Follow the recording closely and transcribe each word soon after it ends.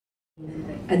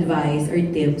advice or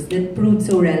tips that proved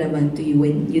so relevant to you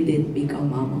when you did become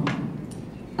mama?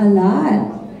 A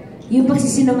lot. Yung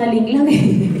pagsisinungaling lang eh.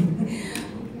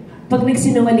 Pag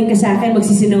nagsinungaling ka sa akin,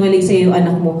 magsisinungaling sa'yo yung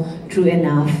anak mo, true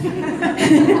enough.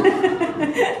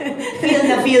 Feel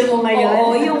na feel mo ngayon?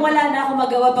 Oo, yung wala na ako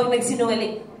magawa pag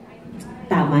nagsinungaling.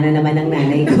 Tama na naman ang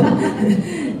nanay ko.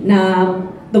 Na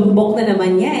tumbok na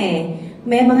naman niya eh.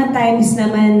 May mga times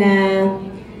naman na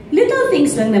little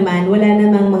things lang naman, wala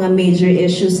namang mga major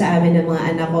issues sa amin ng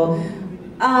mga anak ko.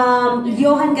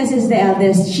 Johan kasi is the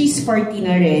eldest, she's 14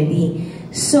 already.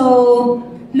 So,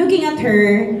 looking at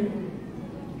her,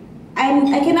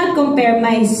 I cannot compare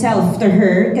myself to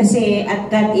her kasi at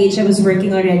that age I was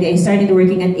working already. I started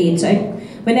working at 8. So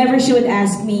whenever she would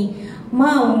ask me,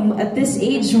 Mom, at this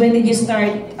age, when did you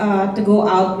start to go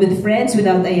out with friends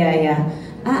without a yaya?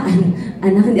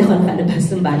 Anak, hindi ako nakalabas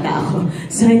ng bata ako.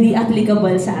 So hindi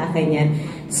applicable sa akin yan.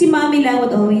 Si Mommy lang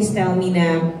would always tell me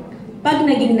na pag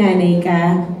naging nanay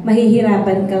ka,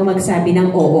 mahihirapan kang magsabi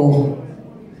ng oo.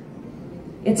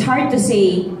 It's hard to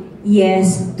say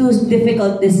yes to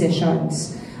difficult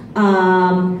decisions.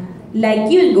 Like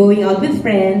you going out with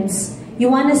friends, you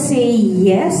want to say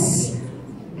yes,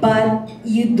 but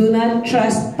you do not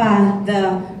trust pa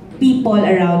the people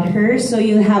around her, so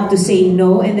you have to say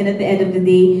no, and then at the end of the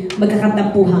day,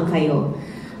 magkakatapuhan kayo.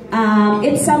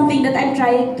 It's something that I'm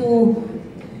trying to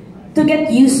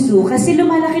get used to, kasi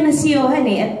lumalaki na si Johan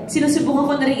eh, at sinusubukan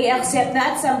ko na rin i-accept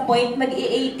na at some point,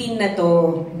 mag-i-18 na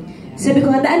to. Sabi ko,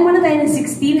 daan muna tayo ng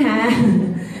 16 ha.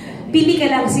 Pili ka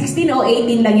lang, 16 o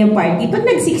 18 lang yung party. Pag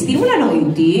nag-16, wala nang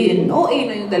 18. O,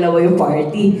 na yung dalawa yung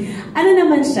party. Ano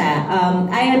naman siya,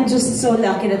 I am just so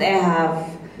lucky that I have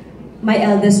my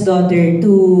eldest daughter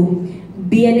to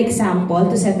be an example,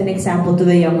 to set an example to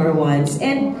the younger ones.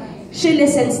 And she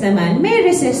listens naman. May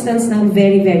resistance ng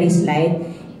very, very slight.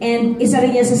 And isa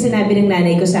rin yan sa sinabi ng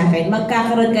nanay ko sa akin,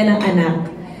 magkakaroon ka ng anak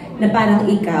na parang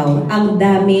ikaw, ang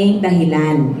daming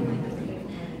dahilan.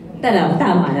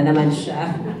 Tama na naman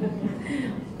siya.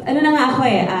 Ano na nga ako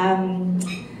eh,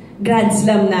 Grand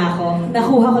Slam na ako.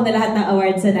 Nakuha ko na lahat ng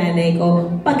awards sa nanay ko.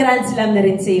 Pag-Grand Slam na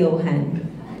rin si Johan.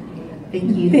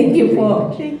 Thank you. Thank you po.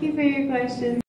 Thank you for your question.